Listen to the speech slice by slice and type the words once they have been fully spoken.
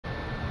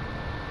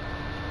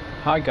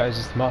Hi guys,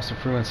 it's the Master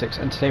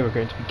 316 and today we're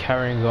going to be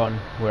carrying on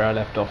where I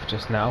left off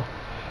just now.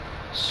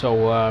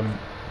 So,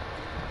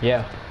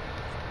 yeah.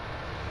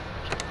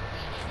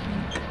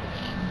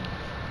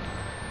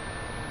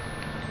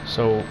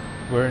 So,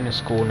 we're in a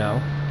school now.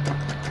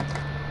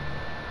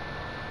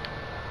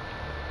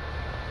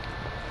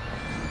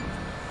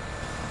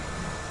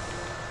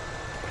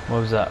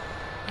 What was that?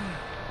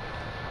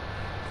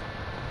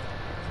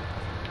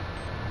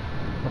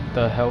 What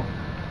the hell?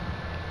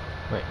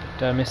 Wait,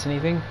 did I miss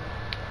anything?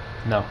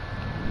 No.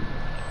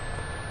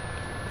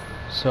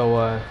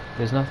 So,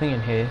 there's nothing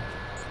in here.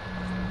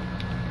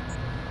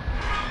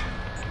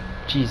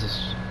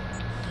 Jesus.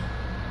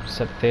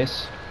 Except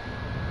this.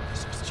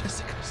 This was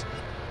Jessica's.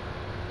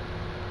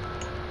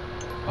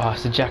 Oh,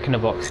 it's a Jack in the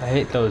Box. I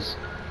hate those.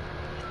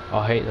 Oh,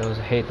 I hate those.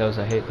 I hate those.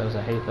 I hate those.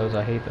 I hate those.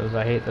 I hate those.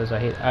 I hate those.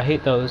 I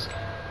hate those.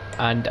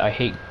 And I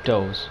hate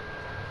those.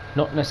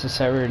 Not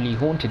necessarily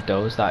haunted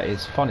those. That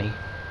is funny.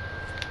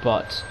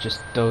 But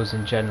just those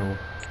in general.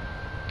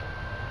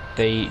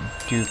 They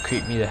do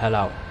creep me the hell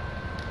out.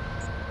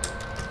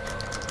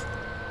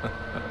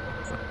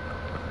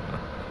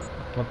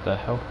 What the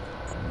hell?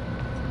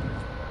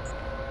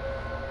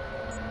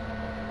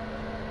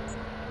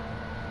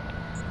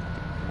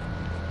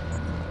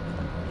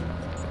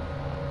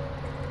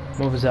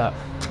 What was that?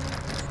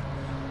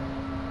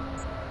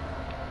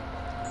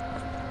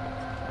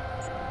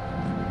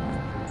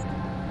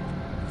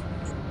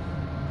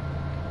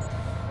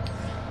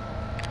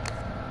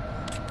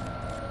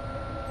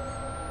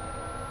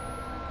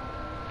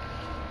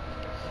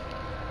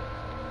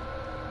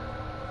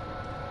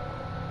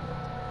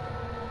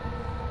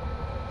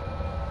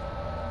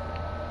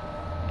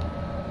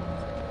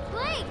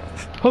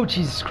 Oh,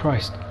 Jesus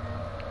Christ.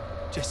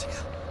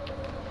 Jessica.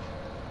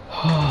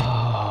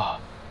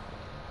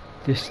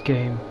 This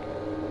game,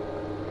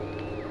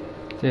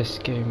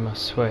 I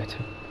swear to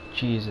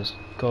Jesus,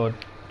 God,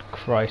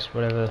 Christ,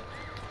 whatever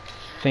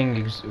thing,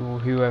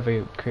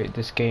 whoever created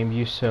this game,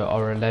 you sir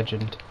are a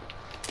legend.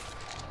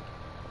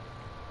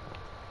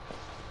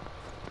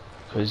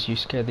 Because you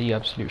scared the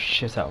absolute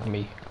shit out of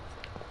me.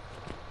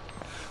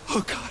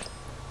 Oh God.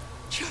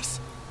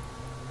 Jess.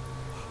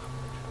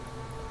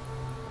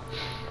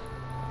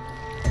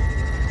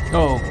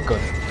 Oh, God.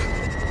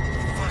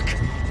 Fuck.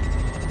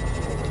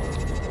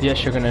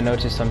 Yes, you're gonna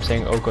notice I'm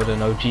saying oh God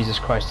and oh Jesus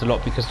Christ a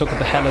lot because look at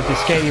the hell of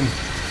this game.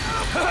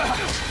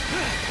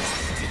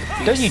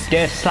 Don't you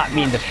dare slap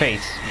me in the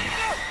face.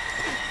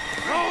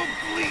 I'll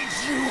bleed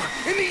you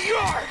in the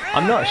yard.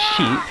 I'm not a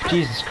sheep,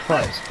 Jesus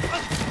Christ.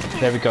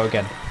 There we go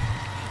again.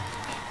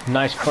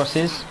 Nice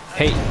crosses.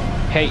 Hey,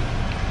 hey,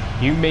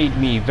 you made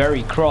me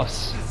very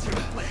cross.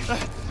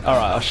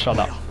 Alright, I'll shut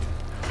up.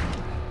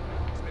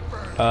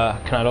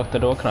 Can I lock the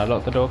door? Can I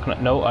lock the door? Can I?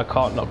 No, I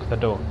can't lock the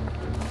door.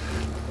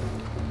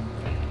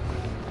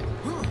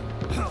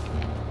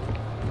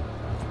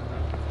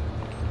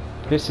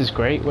 This is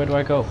great. Where do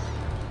I go?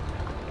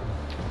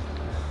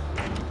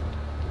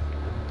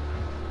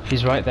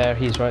 He's right there.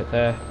 He's right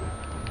there.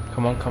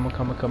 Come on, come on,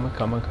 come on, come on,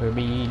 come on,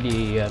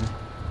 chameleon.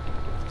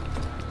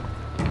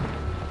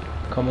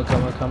 Come on,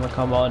 come on, come on,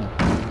 come on.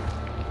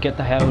 Get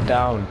the hell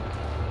down.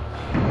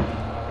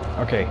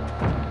 Okay.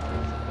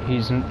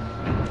 He's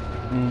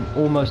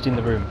almost in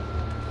the room.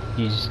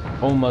 He's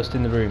almost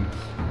in the room.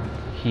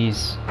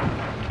 He's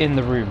in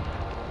the room.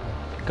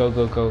 Go,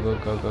 go, go, go,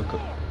 go, go,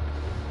 go.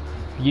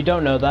 You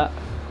don't know that.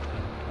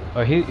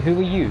 Oh, who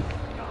are you?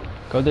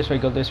 Go this way,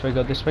 go this way,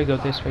 go this way, go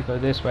this way, go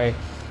this way.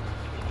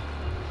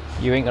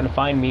 You ain't gonna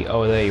find me.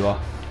 Oh, there you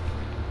are.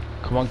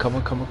 Come on, come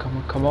on, come on, come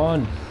on, come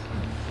on.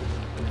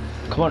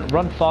 Come on,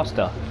 run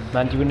faster.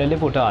 Man, do you wanna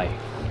live or die?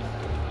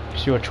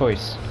 It's your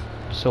choice.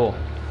 So.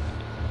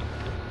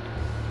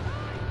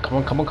 Come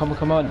on, come on, come on,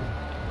 come on.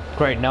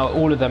 Great, now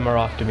all of them are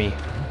after me.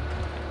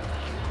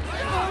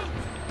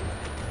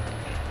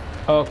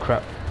 Oh,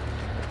 crap.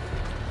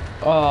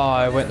 Oh,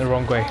 I went the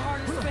wrong way.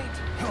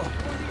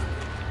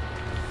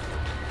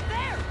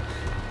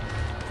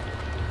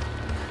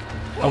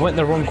 I went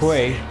the wrong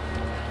way.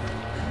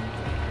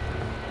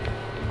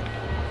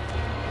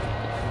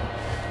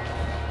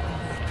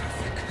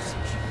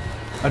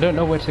 I don't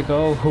know where to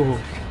go.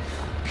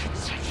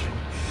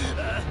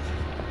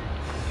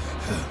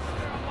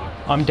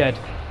 I'm dead.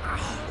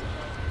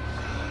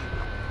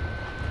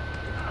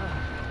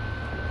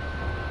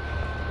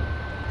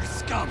 Your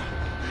scum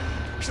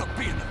shall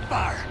be in the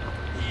fire.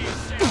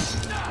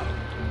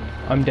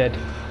 I'm dead.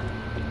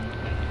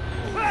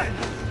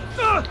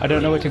 I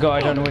don't know where to go.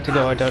 I don't know where to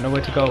go. I don't know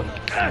where to go.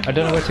 I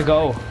don't know where to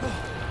go.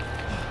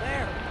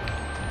 There.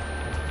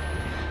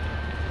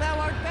 Thou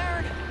art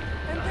barren,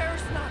 and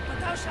bearest not, but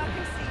thou shalt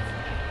conceive.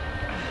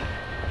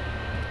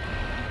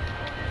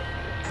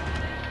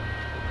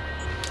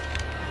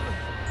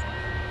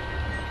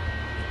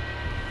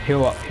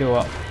 Heal up, heal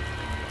up.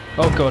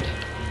 Oh God.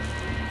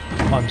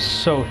 I'm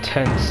so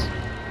tense.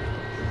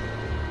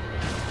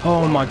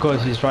 Oh my God,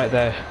 he's right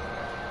there.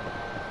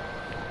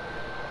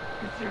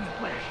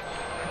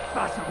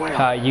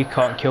 Ha, you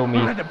can't kill me.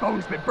 The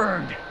bones be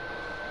burned.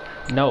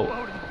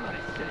 No,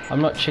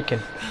 I'm not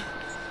chicken.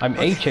 I'm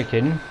a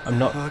chicken. I'm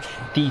not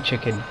the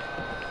chicken.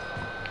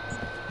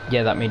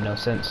 Yeah, that made no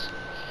sense.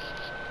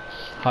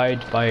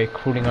 Hide by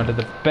crawling under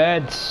the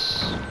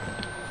beds.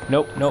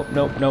 Nope, nope,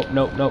 nope, nope,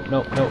 nope, nope,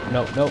 nope, nope,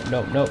 nope, nope,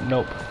 nope, nope,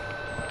 nope.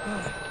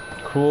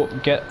 Crawl,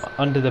 get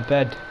under the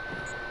bed.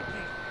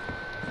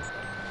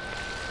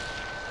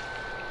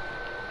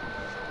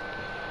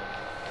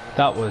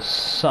 That was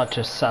such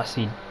a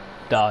sassy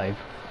dive.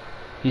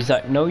 He's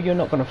like, no, you're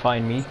not gonna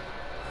find me.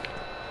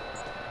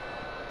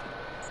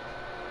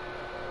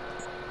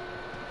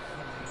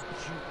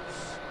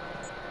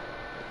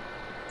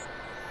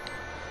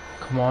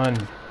 Come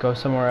on, go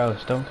somewhere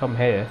else. Don't come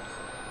here.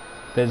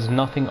 There's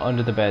nothing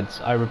under the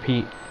beds. I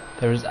repeat,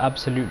 there is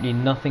absolutely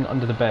nothing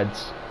under the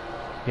beds.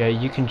 Yeah,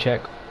 you can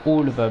check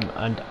all of them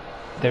and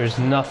there is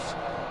nothing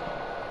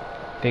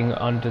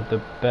under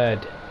the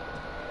bed.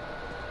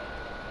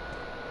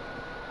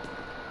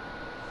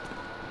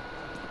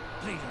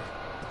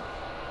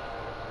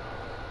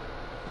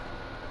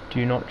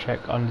 Do not check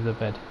under the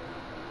bed.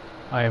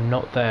 I am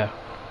not there.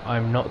 I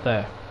am not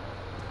there.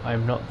 I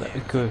am not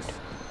there. Good.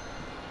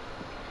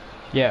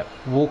 Yeah,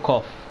 walk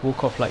off.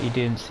 Walk off like you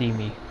didn't see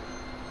me.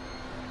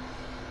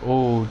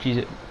 Oh,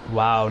 Jesus.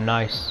 Wow,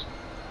 nice.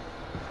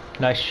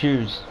 Nice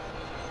shoes.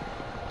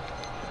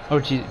 Oh,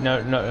 Jesus.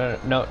 No, no, no,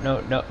 no,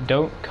 no, no.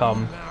 Don't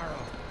come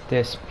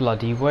this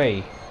bloody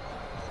way.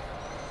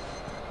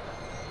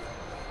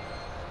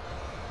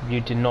 You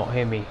did not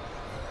hear me.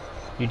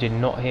 You did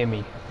not hear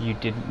me. You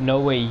did no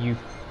way you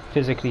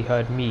physically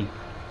heard me.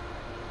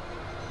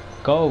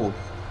 Go.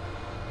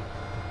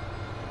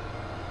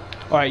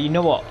 Alright, you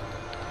know what?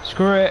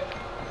 Screw it.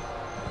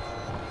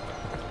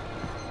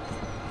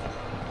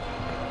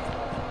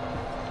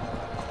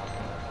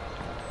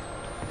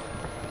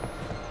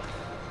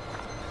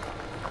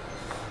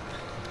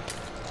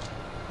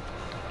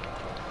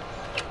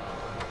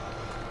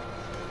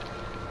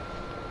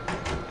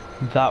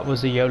 That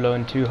was a YOLO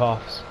in 2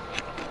 halves.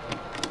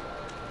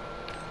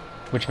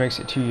 Which makes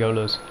it 2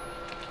 YOLOs.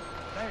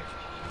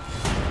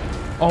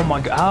 Oh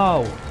my god,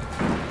 how?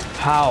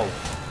 How?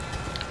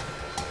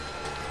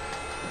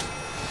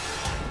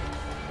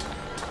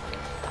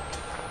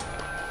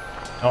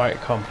 Alright,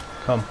 come,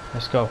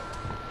 let's go.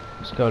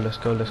 Let's go, let's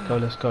go, let's go,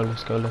 let's go,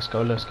 let's go, let's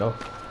go, let's go.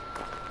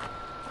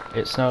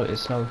 It's snow,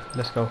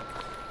 let's go.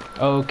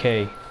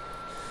 Okay.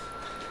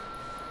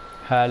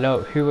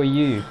 Hello, who are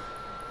you?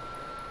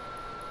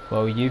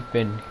 Well, you've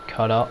been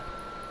cut up.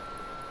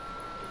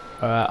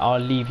 Alright, I'll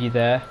leave you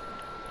there.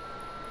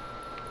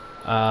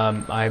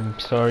 I'm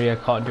sorry I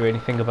can't do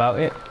anything about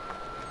it.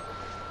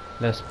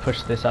 Let's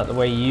push this out the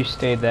way. You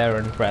stay there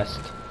and rest.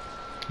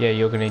 Yeah,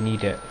 you're gonna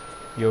need it.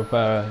 You'll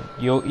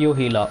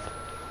heal up.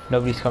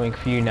 Nobody's coming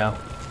for you now.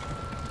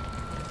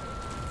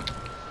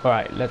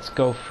 Alright, let's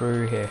go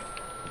through here.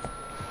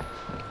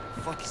 What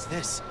the fuck is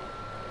this?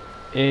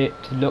 It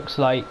looks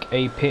like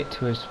a pit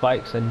with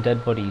spikes and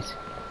dead bodies.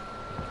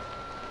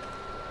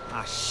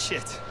 Ah,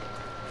 shit.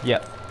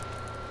 Yep.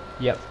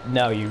 Yep,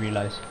 now you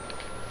realize.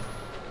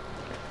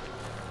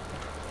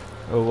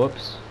 Oh,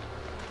 whoops.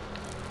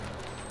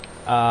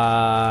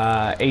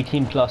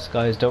 18 plus,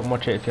 guys. Don't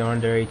watch it if you're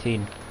under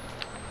 18.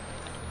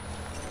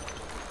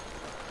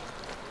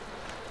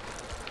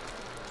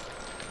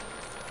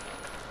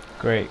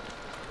 Great.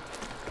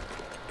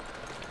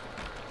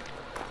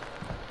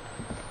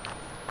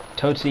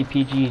 Totally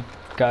PG,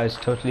 guys.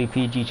 Totally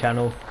PG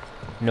channel.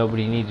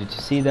 Nobody needed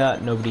to see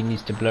that. Nobody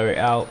needs to blur it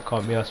out.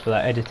 Can't be asked for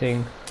that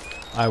editing.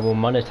 I will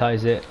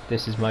monetize it.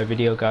 This is my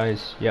video,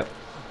 guys. Yep.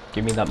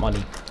 Give me that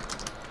money.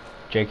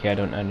 JK, I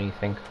don't earn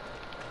anything.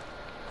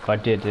 If I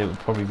did, it would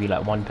probably be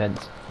like 1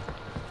 pence.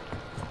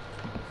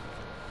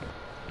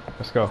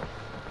 Let's go.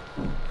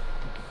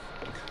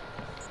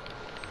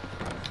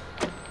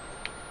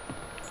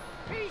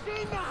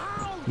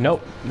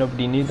 Nope,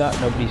 nobody knew that,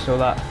 nobody saw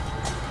that.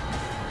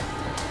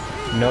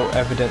 No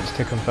evidence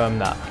to confirm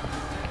that.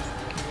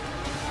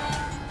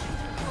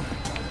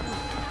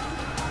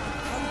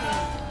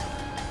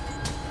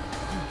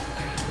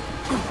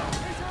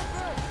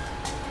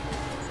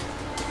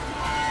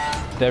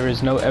 There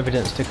is no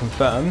evidence to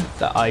confirm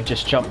that I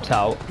just jumped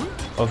out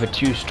of a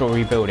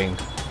 2-story building.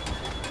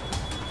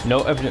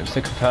 No evidence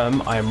to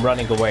confirm I am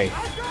running away.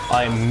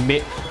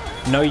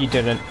 No, you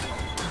didn't.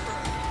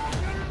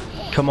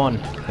 Come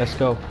on, let's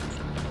go.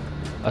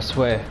 I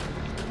swear.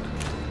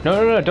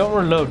 No, don't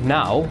reload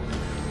now.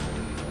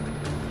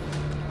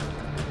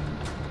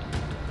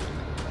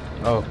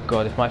 Oh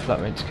god, if my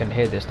flatmates can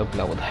hear this, they'll be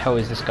like, what the hell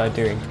is this guy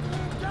doing?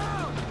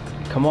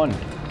 Come on.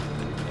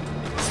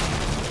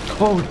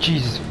 Oh,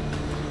 Jesus.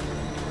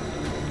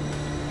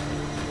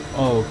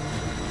 Oh,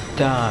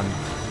 damn.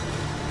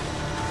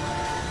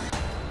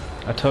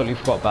 I totally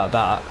forgot about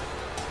that.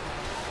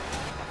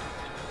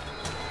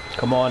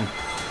 Come on.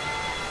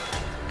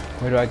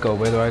 Where do I go?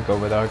 Where do I go?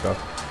 Where do I go?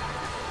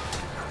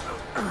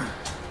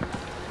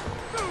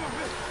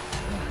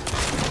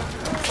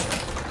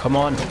 Come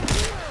on.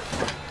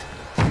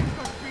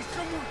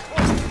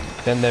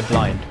 Then they're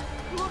blind.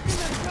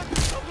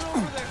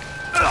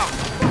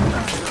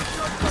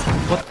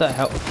 What the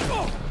hell?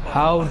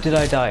 How did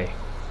I die?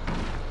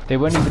 They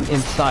weren't even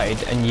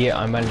inside, and yet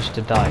I managed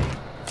to die.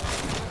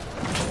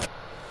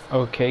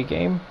 Okay,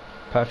 game.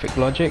 Perfect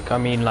logic. I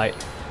mean, like,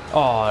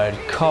 oh,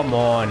 come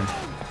on.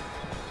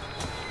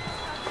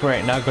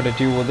 Great, now I've got to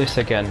do all this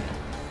again.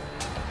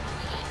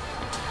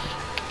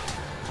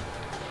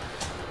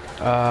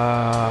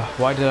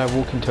 Why did I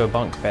walk into a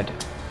bunk bed?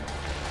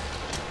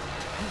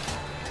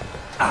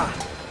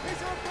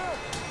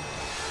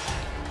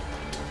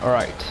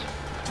 Alright.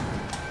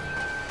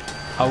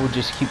 I will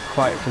just keep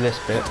quiet for this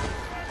bit.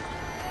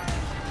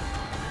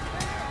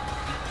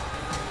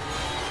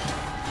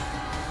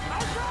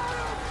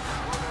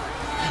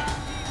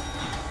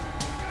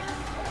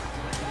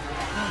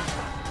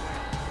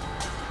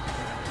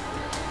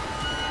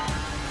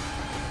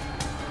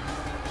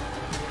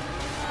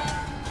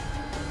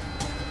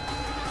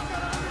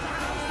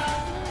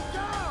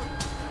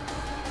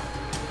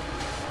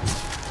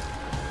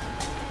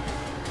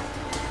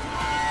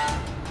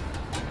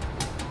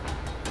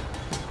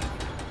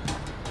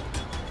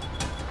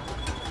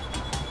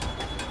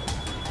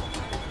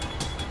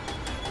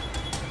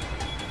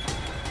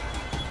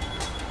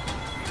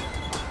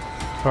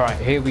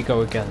 Alright, here we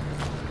go again.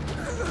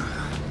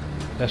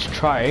 Let's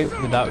try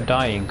it without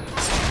dying.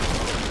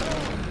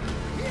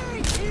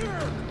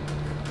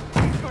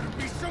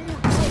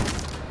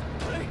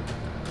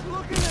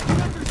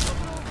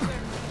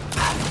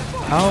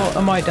 How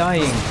am I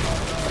dying?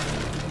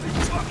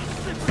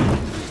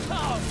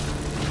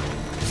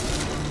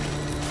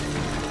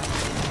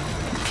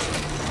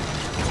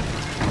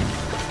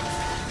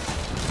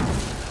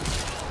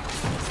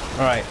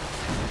 Alright.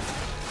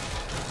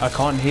 I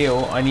can't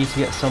heal, I need to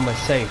get somewhere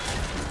safe.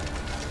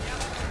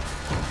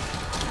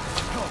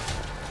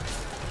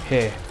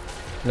 Here.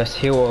 Let's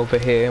heal over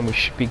here and we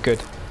should be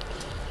good.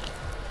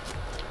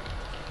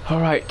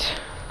 Alright.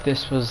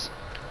 This was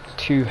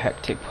 2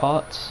 hectic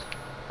parts.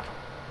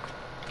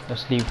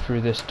 Let's leave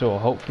through this door.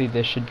 Hopefully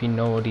there should be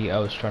nobody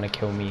else trying to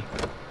kill me.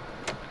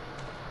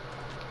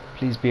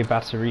 Please be a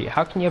battery.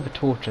 How can you have a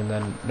torch and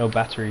then no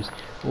batteries?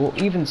 Or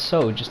even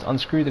so, just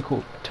unscrew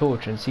the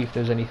torch and see if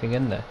there's anything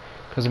in there.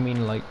 Because I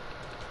mean, like,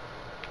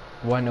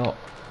 why not?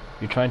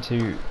 You're trying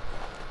to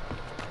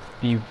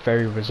be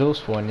very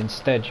resourceful and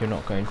instead you're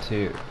not going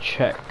to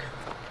check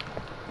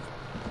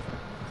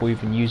or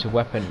even use a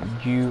weapon.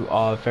 You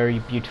are very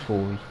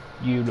beautiful.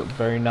 You look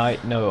very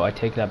nice. No, I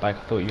take that back. I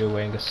thought you were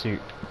wearing a suit.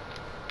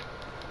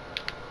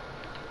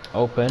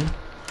 Open.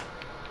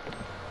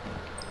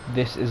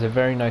 This is a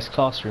very nice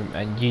classroom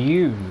and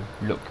you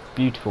look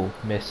beautiful,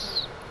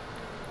 miss.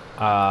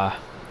 Grey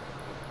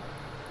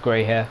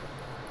hair.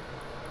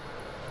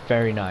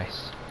 Very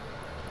nice.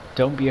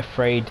 Don't be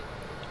afraid,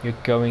 you're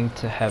going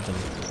to heaven.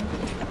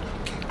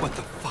 What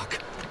the fuck?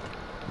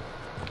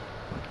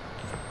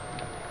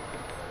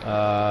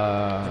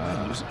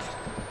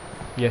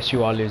 Yes,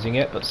 you are losing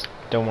it, but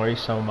don't worry,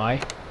 so am I.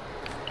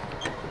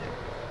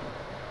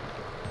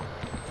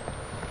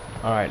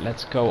 Alright,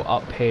 let's go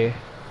up here.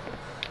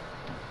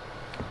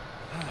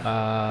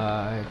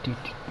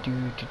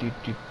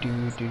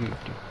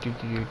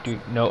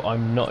 No,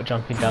 I'm not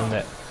jumping down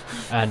there.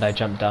 And I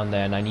jumped down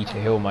there and I need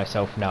to heal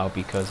myself now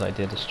because I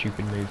did a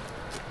stupid move.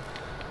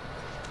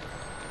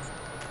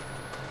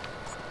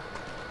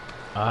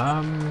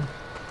 I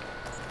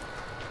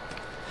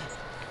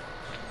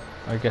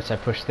guess I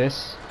push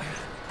this.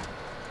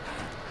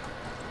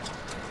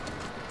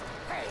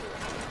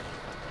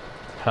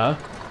 Huh?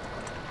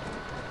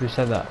 Who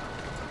said that?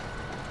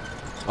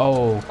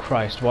 Oh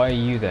Christ, why are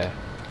you there?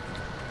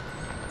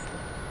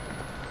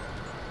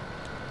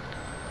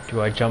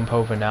 Do I jump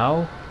over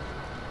now?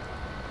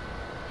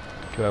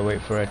 Do I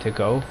wait for her to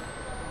go?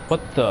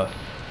 What the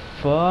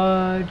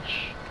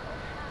fudge?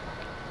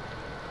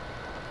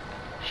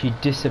 She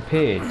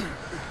disappeared.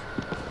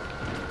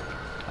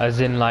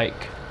 As in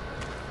like,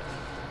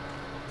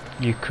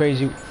 you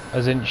crazy,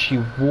 as in she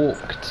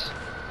walked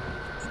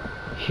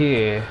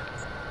here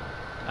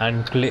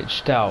and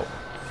glitched out.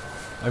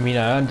 I mean,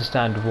 I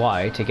understand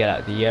why, to get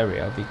out of the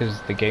area,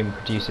 because the game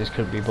producers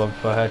couldn't be bothered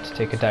for her to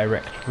take a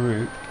direct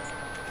route.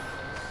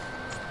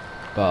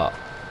 But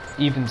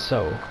even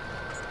so,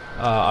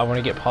 I want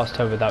to get past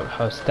her without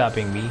her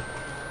stabbing me.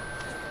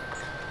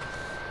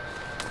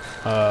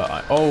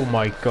 Oh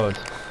my god.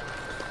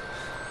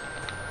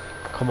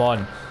 Come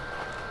on.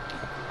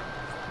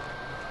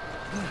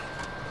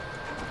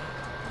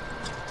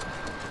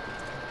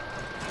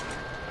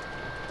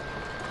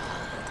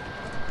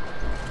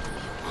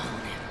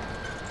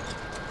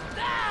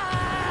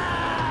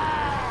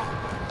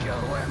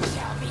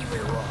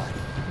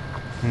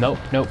 Nope,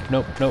 nope,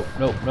 nope, nope,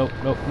 nope, nope,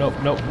 nope, nope,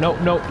 nope,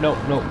 nope, nope, nope,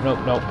 nope, nope,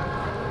 nope.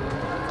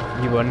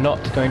 You are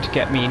not going to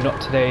get me,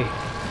 not today.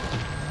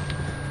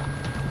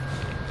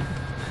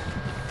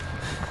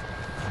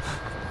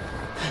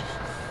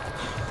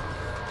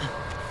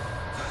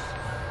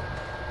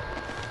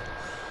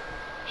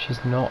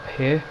 She's not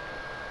here.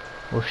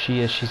 Or if she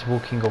is, she's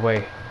walking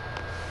away.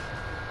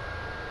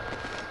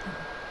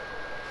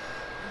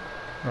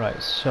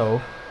 Right,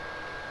 so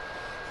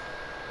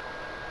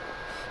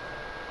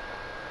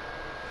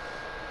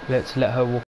let's let her walk.